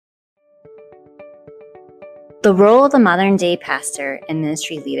The role of the modern-day pastor and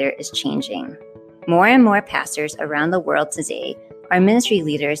ministry leader is changing. More and more pastors around the world today are ministry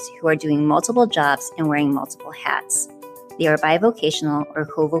leaders who are doing multiple jobs and wearing multiple hats. They are bivocational or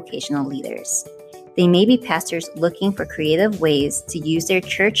co-vocational leaders. They may be pastors looking for creative ways to use their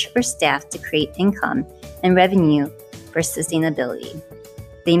church or staff to create income and revenue for sustainability.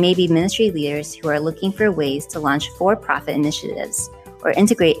 They may be ministry leaders who are looking for ways to launch for-profit initiatives or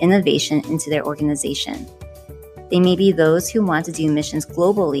integrate innovation into their organization. They may be those who want to do missions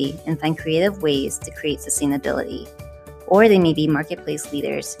globally and find creative ways to create sustainability. Or they may be marketplace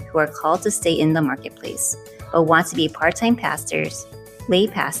leaders who are called to stay in the marketplace, but want to be part-time pastors, lay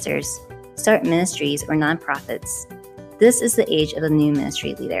pastors, start ministries or nonprofits. This is the age of the new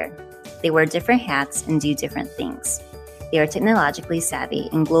ministry leader. They wear different hats and do different things. They are technologically savvy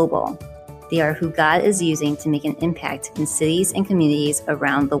and global. They are who God is using to make an impact in cities and communities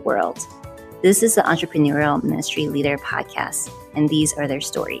around the world. This is the Entrepreneurial Ministry Leader Podcast, and these are their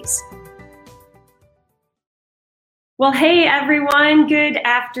stories. Well, hey everyone, good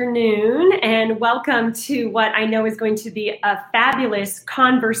afternoon, and welcome to what I know is going to be a fabulous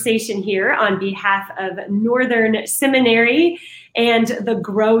conversation here on behalf of Northern Seminary and the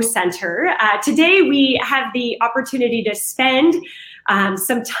Grow Center. Today we have the opportunity to spend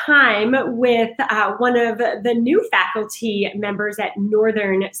some time with one of the new faculty members at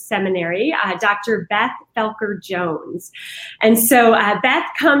Northern Seminary, Dr. Beth Felker-Jones. And so Beth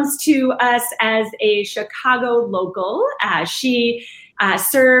comes to us as a Chicago local. She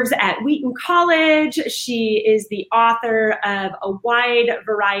serves at Wheaton College. She is the author of a wide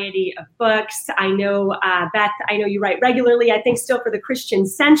variety of books. I know, Beth, I know you write regularly, I think still for the Christian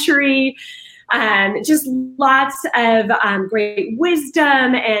Century. Just lots of great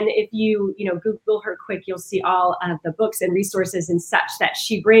wisdom. And if you Google her quick, you'll see all of the books and resources and such that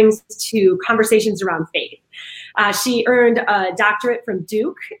she brings to conversations around faith. She earned a doctorate from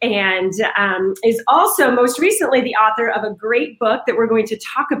Duke and is also most recently the author of a great book that we're going to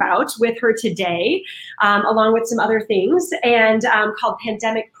talk about with her today, along with some other things, and called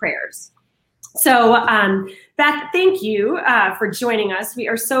Pandemic Prayers. So, Beth, thank you for joining us. We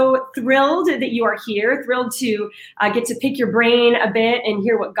are so thrilled that you are here, thrilled to get to pick your brain a bit and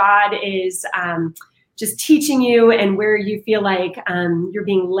hear what God is just teaching you and where you feel like you're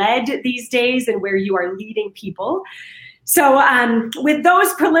being led these days and where you are leading people. So with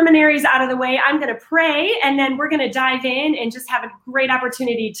those preliminaries out of the way, I'm going to pray and then we're going to dive in and just have a great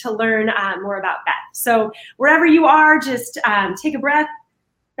opportunity to learn more about Beth. So wherever you are, just take a breath.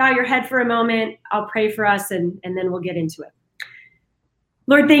 Bow your head for a moment. I'll pray for us and then we'll get into it.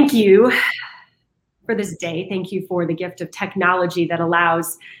 Lord, thank you for this day. Thank you for the gift of technology that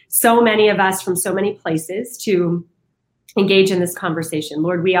allows so many of us from so many places to engage in this conversation.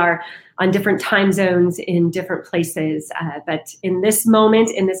 Lord, we are on different time zones in different places, but in this moment,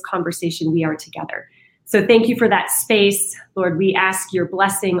 in this conversation, we are together. So thank you for that space. Lord, we ask your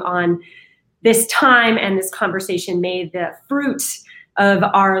blessing on this time and this conversation. May the fruit of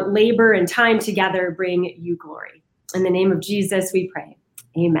our labor and time together bring you glory. In the name of Jesus, we pray.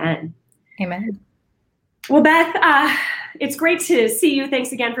 Amen. Amen. Well, Beth, it's great to see you.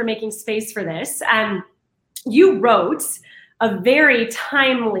 Thanks again for making space for this. You wrote a very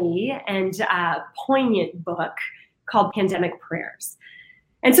timely and poignant book called Pandemic Prayers.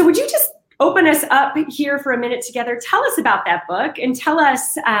 And so would you just open us up here for a minute together? Tell us about that book and tell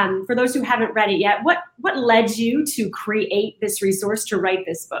us, for those who haven't read it yet, what led you to create this resource, to write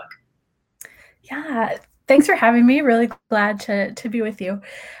this book? Yeah, thanks for having me. Really glad to be with you.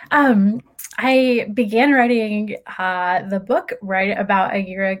 I began writing the book right about a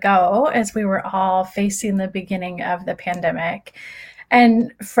year ago as we were all facing the beginning of the pandemic.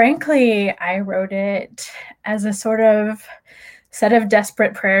 And frankly, I wrote it as a sort of set of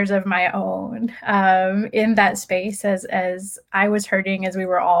desperate prayers of my own in that space as I was hurting, as we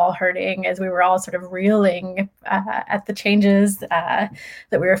were all hurting, as we were all sort of reeling at the changes that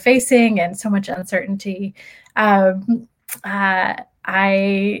we were facing and so much uncertainty. I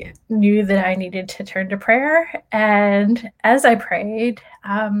knew that I needed to turn to prayer. And as I prayed,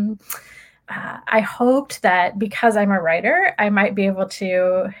 I hoped that because I'm a writer, I might be able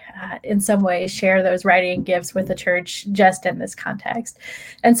to, in some way, share those writing gifts with the church just in this context.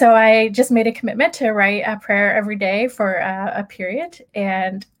 And so I just made a commitment to write a prayer every day for a period.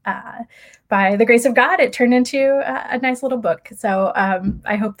 And by the grace of God, it turned into a nice little book. So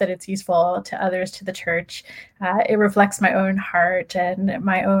I hope that it's useful to others, to the church. It reflects my own heart and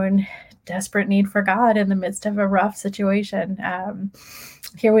my own desperate need for God in the midst of a rough situation.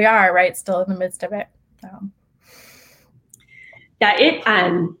 Here we are, right? Still in the midst of it. Yeah,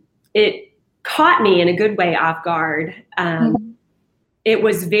 it caught me in a good way off guard. It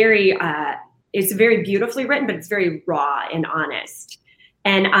was it's very beautifully written, but it's very raw and honest.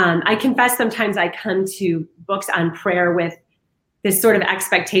 And I confess sometimes I come to books on prayer with this sort of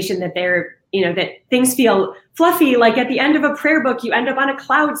expectation that that things feel fluffy, like at the end of a prayer book, you end up on a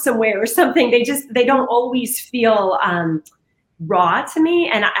cloud somewhere or something. They don't always feel raw to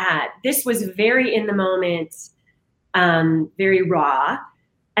me. And this was very in the moment, very raw.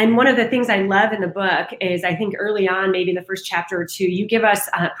 And one of the things I love in the book is, I think early on, maybe in the first chapter or two, you give us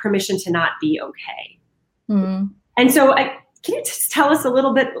permission to not be okay. And so can you just tell us a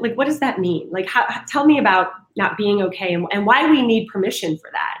little bit, like, what does that mean? Like, tell me about not being okay and why we need permission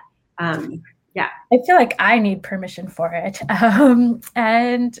for that. I feel like I need permission for it.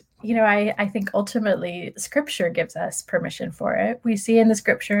 And, I think ultimately Scripture gives us permission for it. We see in the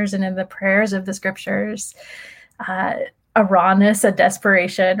Scriptures and in the prayers of the Scriptures, a rawness, a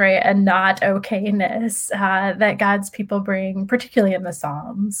desperation, right? A not okayness that God's people bring, particularly in the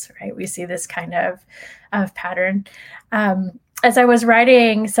Psalms, right? We see this kind of pattern. As I was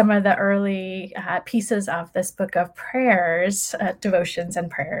writing some of the early pieces of this book of prayers, devotions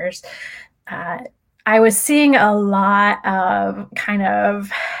and prayers, I was seeing a lot of kind of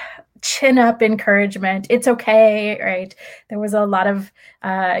chin up encouragement. It's okay, right? There was a lot of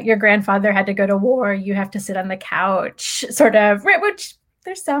your grandfather had to go to war. You have to sit on the couch, sort of, right? Which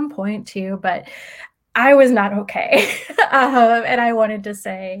there's some point to, but I was not okay. And I wanted to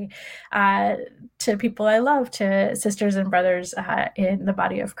say to people I love, to sisters and brothers in the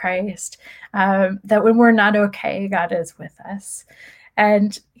body of Christ, that when we're not okay, God is with us.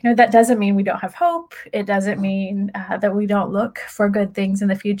 And, that doesn't mean we don't have hope. It doesn't mean that we don't look for good things in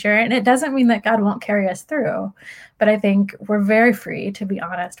the future. And it doesn't mean that God won't carry us through. But I think we're very free to be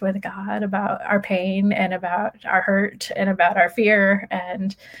honest with God about our pain and about our hurt and about our fear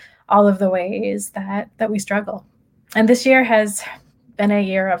and all of the ways that we struggle. And this year has been a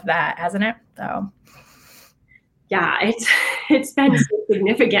year of that, hasn't it? So, yeah, it's been so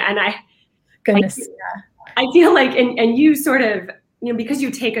significant. And I feel like, and you sort of, because you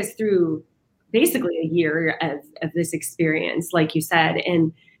take us through basically a year of this experience, like you said,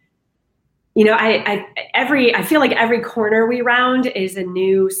 and I feel like every corner we round is a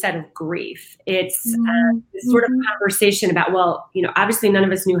new set of grief. It's this sort of conversation about, obviously none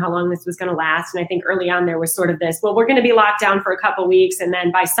of us knew how long this was going to last. And I think early on there was sort of this, we're going to be locked down for a couple of weeks and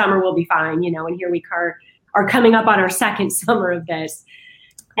then by summer we'll be fine, and here we are coming up on our second summer of this.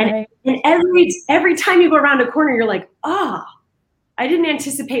 And, and every time you go around a corner, you're like, I didn't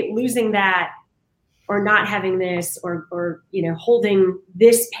anticipate losing that or not having this or holding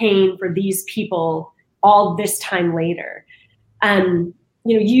this pain for these people all this time later.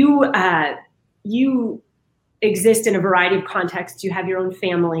 You exist in a variety of contexts. You have your own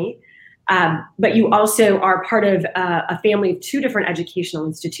family, but you also are part of a family of two different educational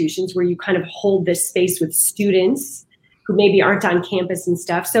institutions where you kind of hold this space with students who maybe aren't on campus and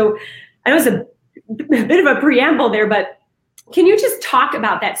stuff. So I know it's a bit of a preamble there, but can you just talk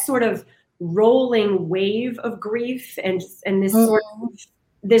about that sort of rolling wave of grief and this sort of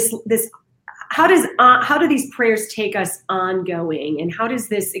this how do these prayers take us ongoing, and how does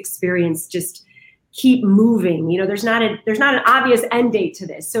this experience just keep moving? There's not an obvious end date to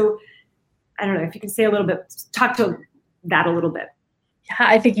this. So I don't know if you can say talk to that a little bit.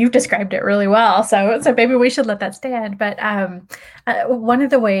 I think you've described it really well. So maybe we should let that stand. But one of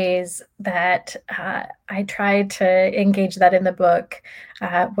the ways that I tried to engage that in the book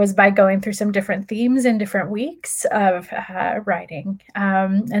was by going through some different themes in different weeks of writing.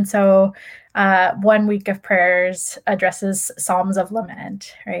 And so 1 week of prayers addresses Psalms of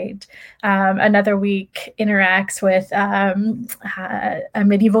Lament, right? Another week interacts with a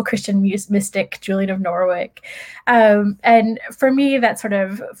medieval Christian mystic, Julian of Norwich. And for me, that sort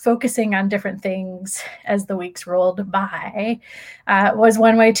of focusing on different things as the weeks rolled by was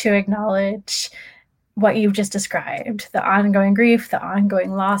one way to acknowledge what you've just described, the ongoing grief, the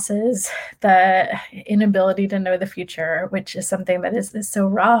ongoing losses, the inability to know the future, which is something that is so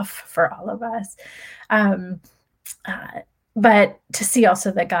rough for all of us. But to see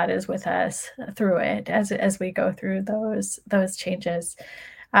also that God is with us through it as we go through those changes.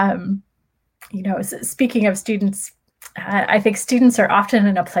 Speaking of students, I think students are often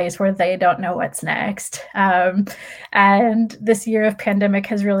in a place where they don't know what's next. And this year of pandemic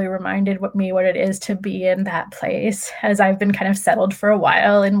has really reminded me what it is to be in that place, as I've been kind of settled for a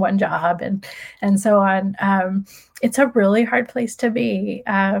while in one job and so on. It's a really hard place to be.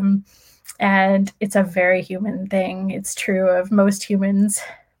 And it's a very human thing. It's true of most humans,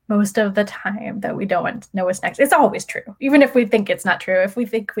 most of the time that we don't want to know what's next. It's always true, even if we think it's not true. If we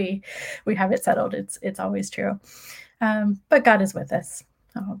think we have it settled, it's always true. But God is with us.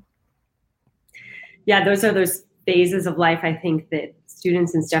 Yeah, those are those phases of life, I think, that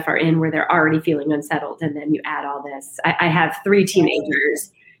students and stuff are in where they're already feeling unsettled, and then you add all this. I have 3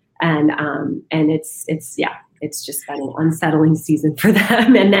 teenagers, and it's just been an unsettling season for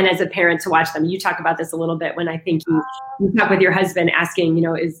them. And then as a parent to watch them, you talk about this a little bit when I think you talk with your husband asking,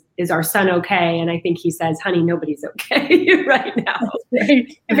 is our son okay? And I think he says, honey, nobody's okay right now.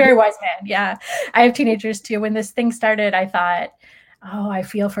 A very wise man. Yeah. I have teenagers too. When this thing started, I thought, I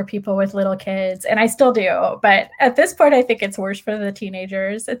feel for people with little kids, and I still do. But at this point, I think it's worse for the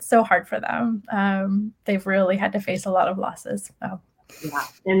teenagers. It's so hard for them. They've really had to face a lot of losses. So. Yeah.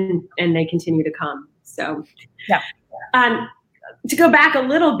 And they continue to come. So, yeah. To go back a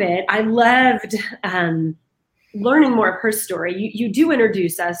little bit, I loved learning more of her story. You do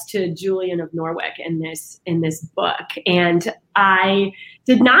introduce us to Julian of Norwich in this book, and I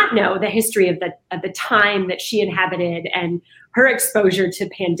did not know the history of the time that she inhabited and her exposure to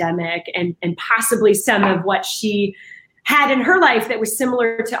pandemic and possibly some of what she had in her life that was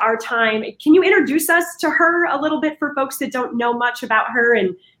similar to our time. Can you introduce us to her a little bit for folks that don't know much about her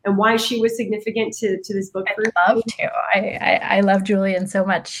and why she was significant to this book? I'd love to. I love Julian so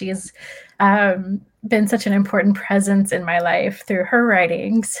much. She's been such an important presence in my life through her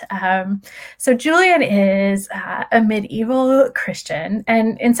writings. So Julian is a medieval Christian,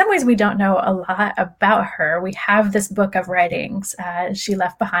 and in some ways we don't know a lot about her. We have this book of writings she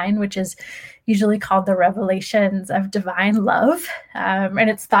left behind, which is usually called the Revelations of Divine Love, and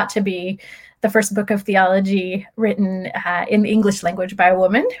it's thought to be the first book of theology written in the English language by a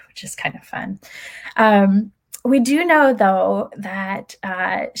woman, which is kind of fun. We do know, though, that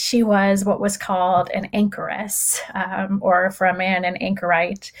she was what was called an anchoress, or for a man, an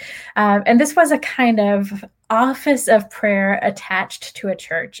anchorite. And this was a kind of office of prayer attached to a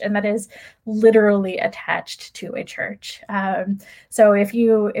church, and that is literally attached to a church. So if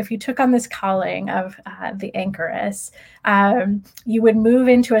you took on this calling of the anchoress, you would move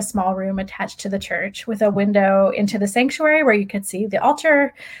into a small room attached to the church with a window into the sanctuary where you could see the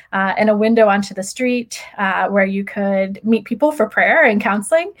altar, and a window onto the street where you could meet people for prayer and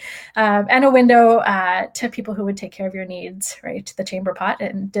counseling, and a window to people who would take care of your needs, right? The chamber pot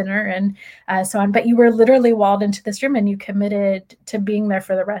and dinner and so on. But you were literally walled into this room, and you committed to being there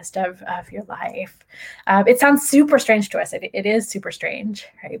for the rest of your life. It sounds super strange to us. It is super strange,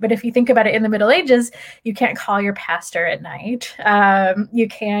 right? But if you think about it, in the Middle Ages, you can't call your pastor at night. You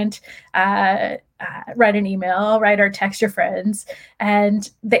can't write an email, write or text your friends.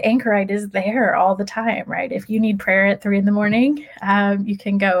 And the anchorite is there all the time, right? If you need prayer at 3 a.m, you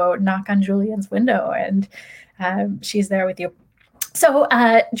can go knock on Julian's window, and she's there with you. So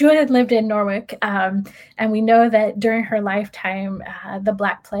Julian lived in Norwich, and we know that during her lifetime, the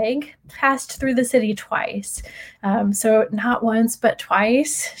Black Plague passed through the city twice. So not once, but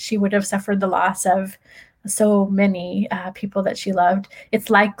twice, she would have suffered the loss of so many people that she loved. It's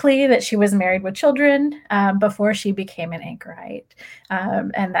likely that she was married with children before she became an anchorite,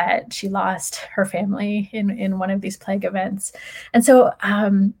 and that she lost her family in one of these plague events. And so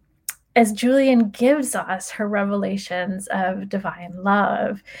as Julian gives us her revelations of divine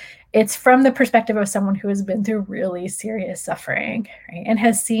love, it's from the perspective of someone who has been through really serious suffering, right? And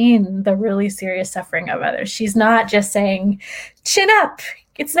has seen the really serious suffering of others. She's not just saying, chin up,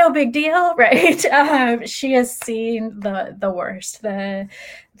 it's no big deal, right? She has seen the worst, the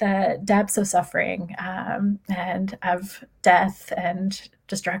depths of suffering, and of death and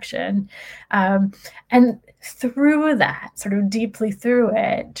destruction. And through that, sort of deeply through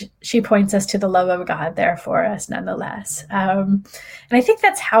it, she points us to the love of God there for us nonetheless. And I think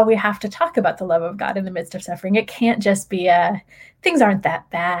that's how we have to talk about the love of God in the midst of suffering. It can't just be things aren't that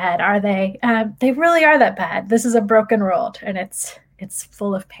bad, are they? They really are that bad. This is a broken world, and it's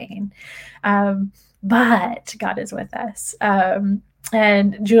full of pain. But God is with us.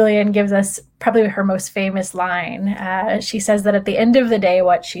 And Julian gives us probably her most famous line. She says that at the end of the day,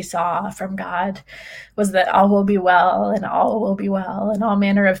 what she saw from God was that all will be well, and all will be well, and all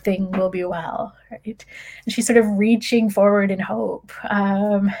manner of thing will be well, right? And she's sort of reaching forward in hope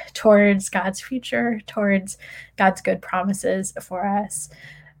towards God's future, towards God's good promises for us.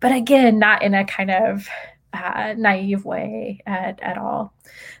 But again, not in a kind of naive way at all.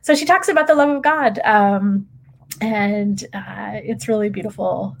 So she talks about the love of God. And it's really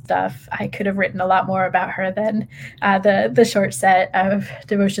beautiful stuff. I could have written a lot more about her than the short set of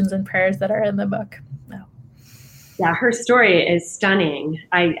devotions and prayers that are in the book. No. Yeah, her story is stunning.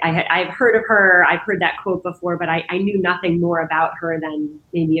 I've heard of her. I've heard that quote before, but I knew nothing more about her than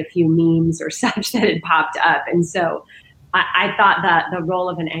maybe a few memes or such that had popped up. And so I thought that the role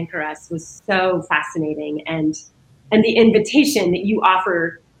of an anchoress was so fascinating, and the invitation that you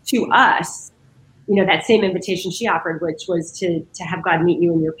offer to us, that same invitation she offered, which was to have God meet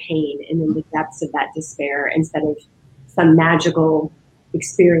you in your pain and in the depths of that despair, instead of some magical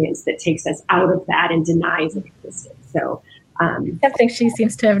experience that takes us out of that and denies it existed. So something she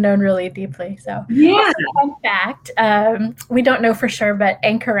seems to have known really deeply. So yeah. Fun fact, we don't know for sure, but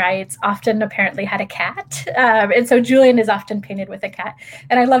anchorites often apparently had a cat. And so Julian is often painted with a cat.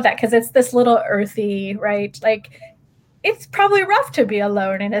 And I love that because it's this little earthy, right? Like, it's probably rough to be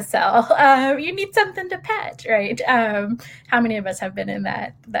alone in a cell. You need something to pet, right? How many of us have been in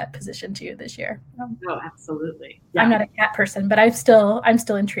that position too this year? Oh, absolutely. Yeah. I'm not a cat person, but I'm still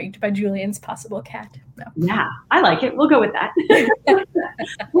intrigued by Julian's possible cat. No. Yeah, I like it. We'll go with that.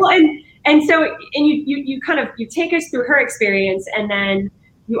 Well, and so you take us through her experience, and then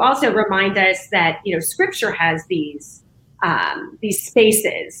you also remind us that Scripture has these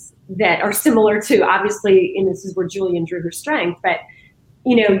spaces that are similar to, obviously, and this is where Julian drew her strength, but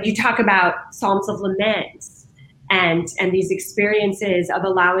you talk about Psalms of Lament and these experiences of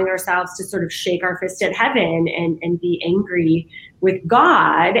allowing ourselves to sort of shake our fist at heaven and be angry with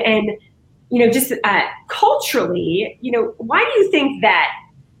God. And just culturally, why do you think that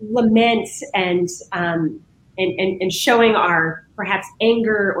lament and showing our perhaps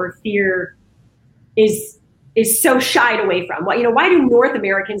anger or fear is so shied away from? Why do North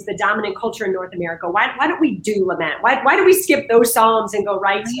Americans, the dominant culture in North America, why don't we do lament? Why do we skip those Psalms and go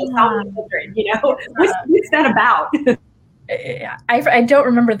right to Psalm 100? What's that about? I don't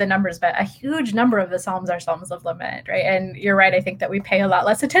remember the numbers, but a huge number of the Psalms are Psalms of lament, right? And you're right. I think that we pay a lot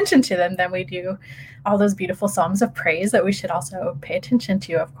less attention to them than we do all those beautiful Psalms of praise that we should also pay attention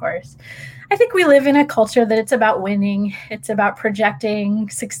to, of course. I think we live in a culture that it's about winning. It's about projecting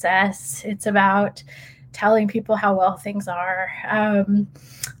success. It's about telling people how well things are.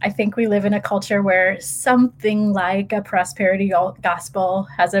 I think we live in a culture where something like a prosperity gospel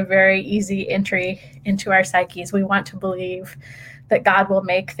has a very easy entry into our psyches. We want to believe that God will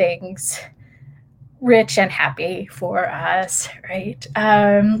make things rich and happy for us, right?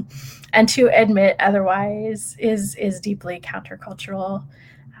 And to admit otherwise is deeply countercultural.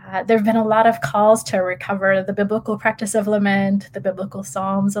 There have been a lot of calls to recover the biblical practice of lament, the biblical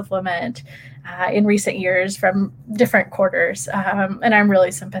Psalms of lament in recent years from different quarters. And I'm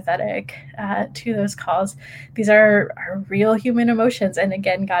really sympathetic to those calls. These are real human emotions. And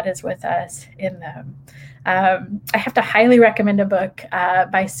again, God is with us in them. I have to highly recommend a book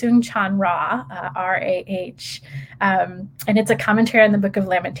by Soong-Chan Rah, R-A-H. And it's a commentary on the Book of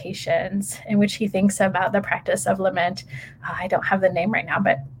Lamentations, in which he thinks about the practice of lament. I don't have the name right now,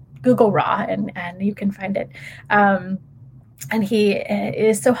 but Google Rah and you can find it. And he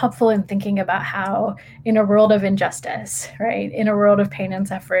is so helpful in thinking about how in a world of injustice, right, in a world of pain and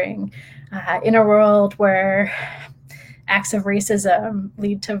suffering, in a world where acts of racism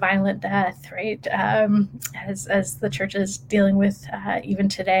lead to violent death, right, as the church is dealing with even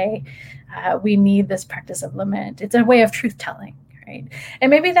today, we need this practice of lament. It's a way of truth-telling. Right.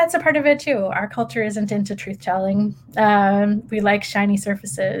 And maybe that's a part of it too. Our culture isn't into truth telling. We like shiny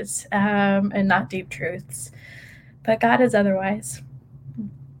surfaces and not deep truths. But God is otherwise.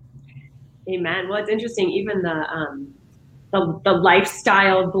 Amen. Well, it's interesting. Even the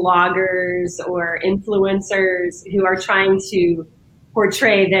lifestyle bloggers or influencers who are trying to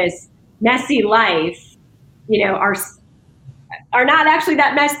portray this messy life, are not actually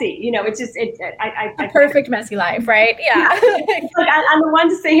that messy. It's just a perfect messy life, right? Yeah. Like on the one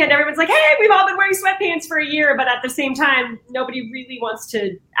hand, everyone's like, hey, we've all been wearing sweatpants for a year, but at the same time, nobody really wants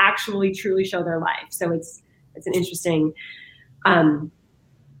to actually truly show their life. So it's an interesting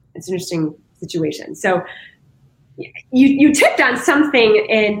situation. So you tipped on something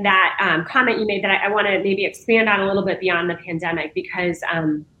in that comment you made that I want to maybe expand on a little bit beyond the pandemic, because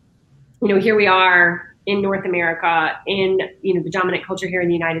here we are in North America, in the dominant culture here in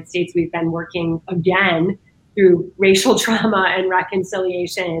the United States. We've been working again through racial trauma and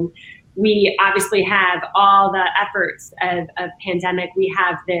reconciliation. We obviously have all the efforts of pandemic. We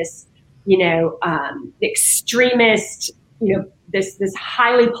have this, extremist, this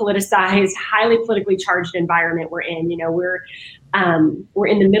highly politicized, highly politically charged environment we're in. We're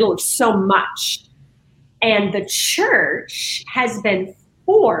in the middle of so much, and the church has been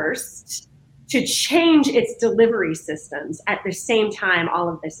forced to change its delivery systems at the same time all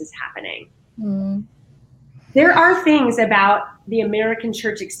of this is happening. There are things about the American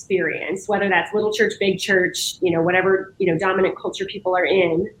church experience, whether that's little church, big church, whatever, dominant culture people are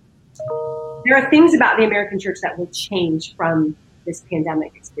in. There are things about the American church that will change from this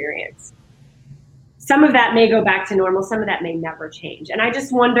pandemic experience. Some of that may go back to normal. Some of that may never change. And I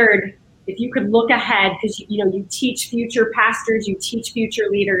just wondered if you could look ahead, because you teach future pastors, you teach future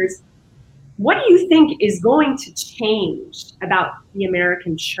leaders. What do you think is going to change about the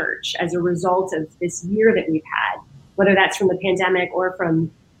American church as a result of this year that we've had, whether that's from the pandemic or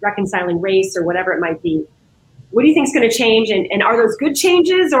from reconciling race or whatever it might be? What do you think is going to change? And are those good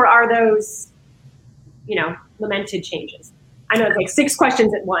changes, or are those, lamented changes? I know it's like 6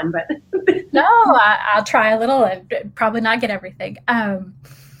 questions at one, but. No, I'll try a little and probably not get everything.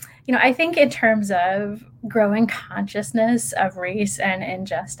 I think in terms of growing consciousness of race and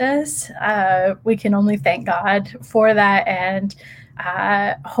injustice, we can only thank God for that and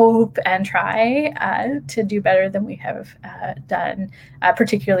hope and try to do better than we have done,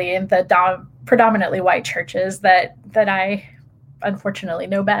 particularly in the predominantly white churches that I unfortunately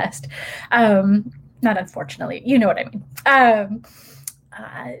know best. Not unfortunately, you know what I mean.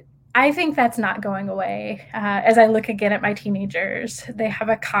 I think that's not going away. As I look again at my teenagers, they have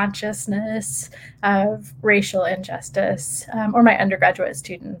a consciousness of racial injustice, or my undergraduate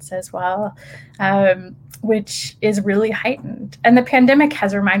students as well, which is really heightened. And the pandemic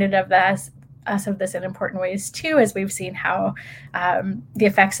has reminded us of this in important ways too, as we've seen how the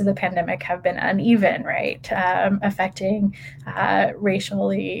effects of the pandemic have been uneven, right? Affecting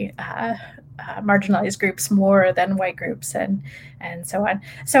racially marginalized groups more than white groups and so on.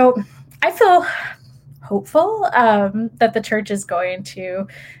 So I feel hopeful that the church is going to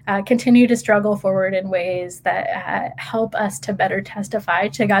continue to struggle forward in ways that help us to better testify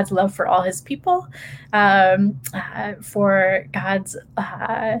to God's love for all his people, for God's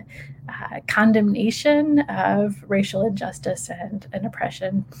condemnation of racial injustice and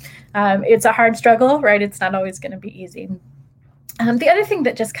oppression. It's a hard struggle, right? It's not always going to be easy. The other thing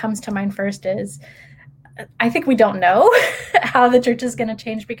that just comes to mind first is I think we don't know how the church is going to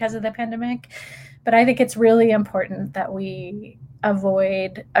change because of the pandemic, but I think it's really important that we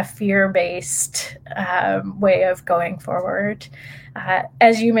avoid a fear-based way of going forward.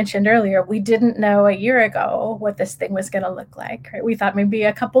 As you mentioned earlier, we didn't know a year ago what this thing was going to look like. Right? We thought maybe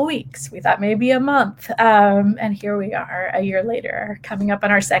a couple weeks, we thought maybe a month, and here we are a year later, coming up on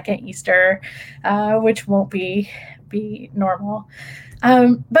our second Easter, which won't be normal.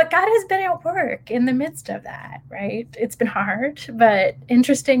 But God has been at work in the midst of that, right? It's been hard, but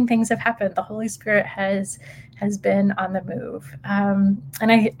interesting things have happened. The Holy Spirit has been on the move. And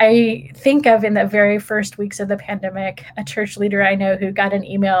I think of in the very first weeks of the pandemic, a church leader I know who got an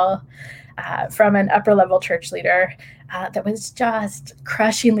email from an upper level church leader that was just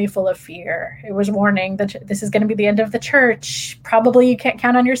crushingly full of fear. It was warning that this is going to be the end of the church. Probably you can't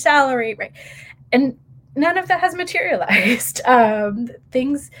count on your salary, right? And none of that has materialized.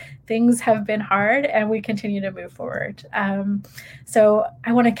 Things have been hard, and we continue to move forward. So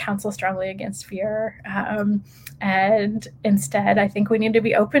I want to counsel strongly against fear. And instead, I think we need to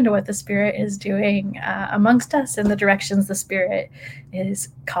be open to what the Spirit is doing amongst us and the directions the Spirit is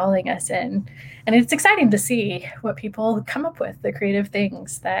calling us in. And it's exciting to see what people come up with, the creative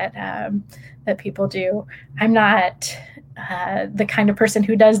things that people do. I'm not the kind of person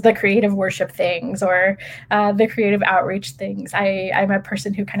who does the creative worship things or the creative outreach things. I'm a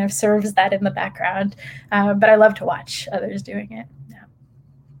person who kind of serves that in the background, but I love to watch others doing it.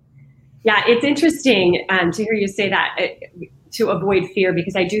 Yeah, it's interesting to hear you say that, to avoid fear,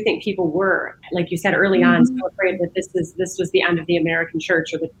 because I do think people were, like you said early on, so afraid that this was the end of the American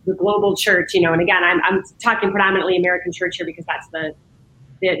church or the global church, and again, I'm talking predominantly American church here because that's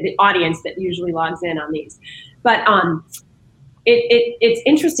the audience that usually logs in on these. But it's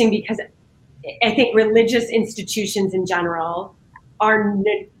interesting because I think religious institutions in general are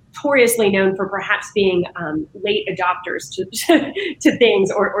notoriously known for perhaps being late adopters to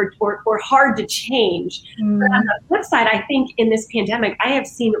things or hard to change. But on the flip side, I think in this pandemic, I have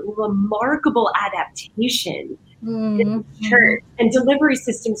seen remarkable adaptation in church and delivery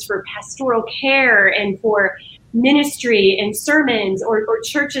systems for pastoral care and for ministry and sermons, or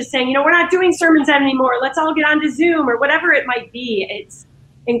churches saying, we're not doing sermons anymore. Let's all get onto Zoom or whatever it might be. It's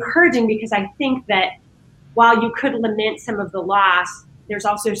encouraging because I think that while you could lament some of the loss, there's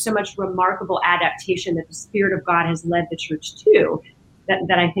also so much remarkable adaptation that the Spirit of God has led the church to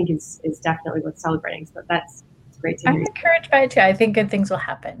that I think is definitely worth celebrating. So that's great to hear. I'm encouraged by it too. I think good things will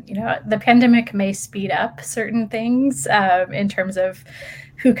happen. The pandemic may speed up certain things in terms of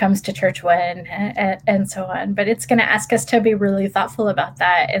who comes to church when and so on, but it's going to ask us to be really thoughtful about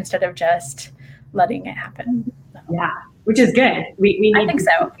that instead of just letting it happen. So. Yeah, which is good. We I think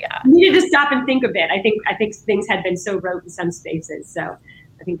so. Yeah, we needed to stop and think a bit. I think things had been so rote in some spaces, so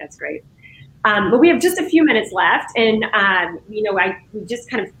I think that's great. But we have just a few minutes left, and we just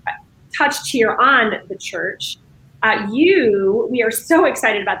kind of touched here on the church. We are so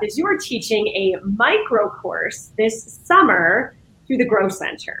excited about this. You are teaching a micro course this summer through the Grow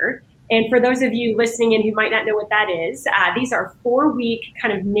Center. And for those of you listening in who might not know what that is, these are 4-week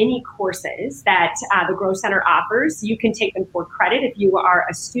kind of mini courses that the Grow Center offers. You can take them for credit if you are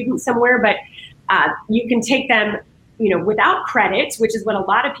a student somewhere, but you can take them without credit, which is what a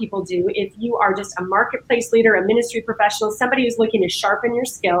lot of people do. If you are just a marketplace leader, a ministry professional, somebody who's looking to sharpen your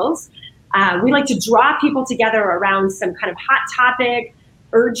skills, we like to draw people together around some kind of hot topic,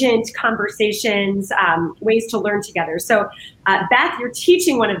 urgent conversations, ways to learn together. So Beth, you're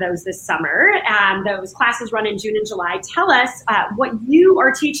teaching one of those this summer. Those classes run in June and July. Tell us what you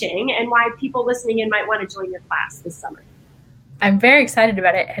are teaching and why people listening in might want to join your class this summer. I'm very excited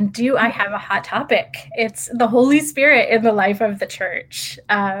about it. And do I have a hot topic? It's the Holy Spirit in the life of the church.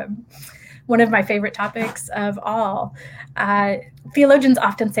 One of my favorite topics of all. Theologians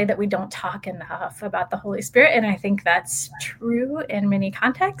often say that we don't talk enough about the Holy Spirit, and I think that's true in many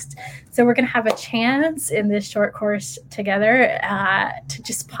contexts. So we're going to have a chance in this short course together to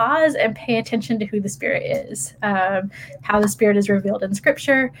just pause and pay attention to who the Spirit is, how the Spirit is revealed in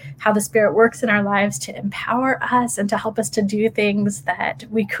Scripture, how the Spirit works in our lives to empower us and to help us to do things that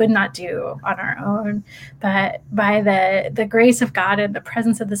we could not do on our own. But by the grace of God and the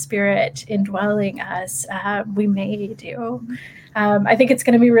presence of the Spirit indwelling us, we may do. I think it's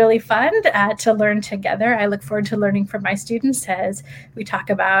going to be really fun to learn together. I look forward to learning from my students as we talk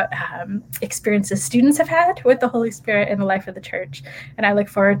about experiences students have had with the Holy Spirit in the life of the church. And I look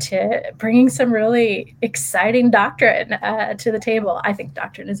forward to bringing some really exciting doctrine to the table. I think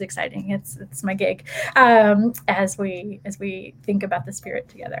doctrine is exciting. It's my gig as we think about the Spirit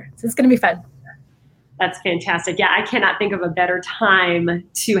together. So it's going to be fun. That's fantastic. Yeah, I cannot think of a better time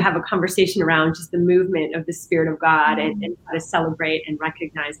to have a conversation around just the movement of the Spirit of God and how to celebrate and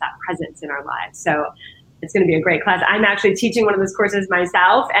recognize that presence in our lives. So it's going to be a great class. I'm actually teaching one of those courses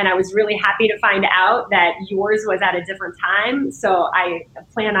myself, and I was really happy to find out that yours was at a different time. So I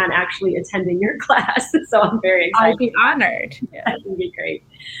plan on actually attending your class. So I'm very excited. I'd be honored. Yeah. That would be great.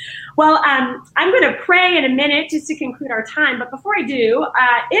 Well, I'm going to pray in a minute just to conclude our time. But before I do,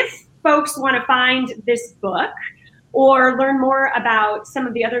 if folks want to find this book or learn more about some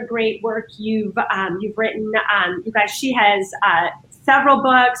of the other great work you've written, you guys, she has several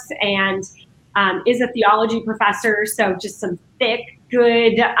books and is a theology professor. So just some thick,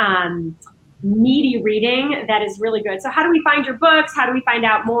 good, meaty reading that is really good. So how do we find your books? How do we find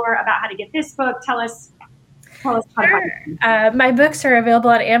out more about how to get this book? Tell us how to find it. My books are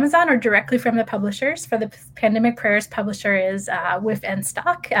available at Amazon or directly from the publishers. For the Pandemic Prayers publisher is Whiff and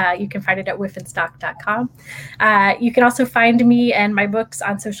Stock. You can find it at whiffandstock.com. You can also find me and my books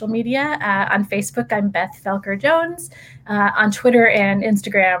on social media. On Facebook, I'm Beth Felker Jones. On Twitter and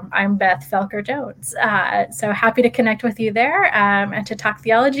Instagram, I'm Beth Felker Jones. So happy to connect with you there and to talk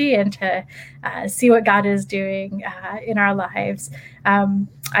theology and to see what God is doing in our lives.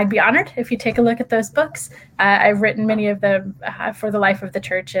 I'd be honored if you take a look at those books. I've written many of them for the life of the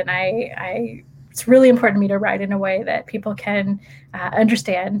church, and it's really important to me to write in a way that people can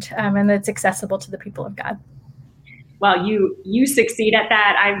understand and that's accessible to the people of God. Well, you succeed at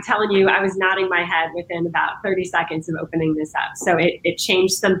that. I'm telling you, I was nodding my head within about 30 seconds of opening this up. So it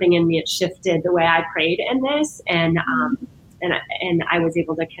changed something in me. It shifted the way I prayed in this, and I was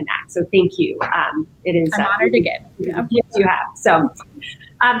able to connect. So thank you. It is I'm honored again. Yeah. You have. So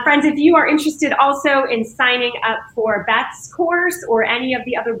friends, if you are interested also in signing up for Beth's course or any of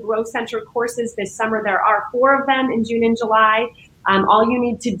the other Grow Center courses this summer, there are 4 of them in June and July. All you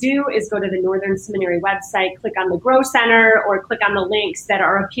need to do is go to the Northern Seminary website, click on the Grow Center, or click on the links that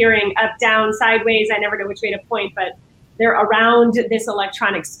are appearing up, down, sideways. I never know which way to point, but they're around this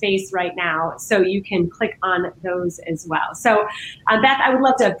electronic space right now, so you can click on those as well. So, Beth, I would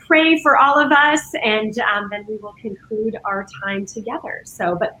love to pray for all of us, and then we will conclude our time together.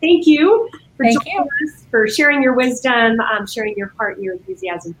 So, but thank you for joining us, for sharing your wisdom, sharing your heart and your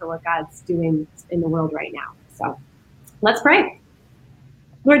enthusiasm for what God's doing in the world right now. So, let's pray.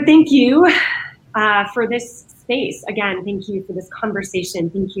 Lord, thank you for this space. Again, thank you for this conversation.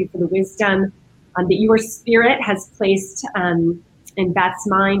 Thank you for the wisdom that your Spirit has placed in Beth's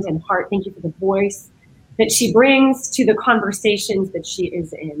mind and heart. Thank you for the voice that she brings to the conversations that she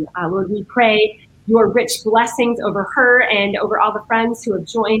is in. Lord, we pray your rich blessings over her and over all the friends who have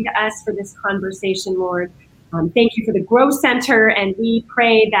joined us for this conversation, Lord. Thank you for the Grow Center, and we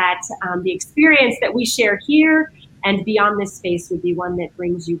pray that the experience that we share here and beyond this space would be one that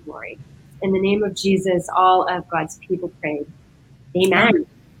brings you glory. In the name of Jesus, all of God's people prayed. Amen.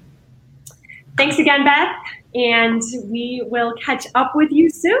 Thanks again, Beth, and we will catch up with you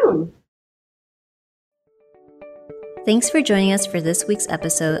soon. Thanks for joining us for this week's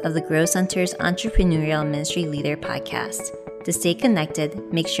episode of the Grow Center's Entrepreneurial Ministry Leader Podcast. To stay connected,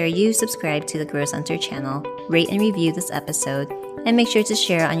 make sure you subscribe to the Grow Center channel, rate and review this episode, and make sure to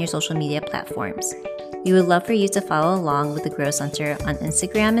share on your social media platforms. We would love for you to follow along with the Grow Center on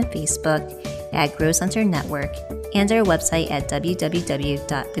Instagram and Facebook at Grow Center Network and our website at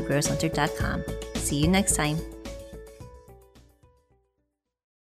www.thegrowcenter.com. See you next time.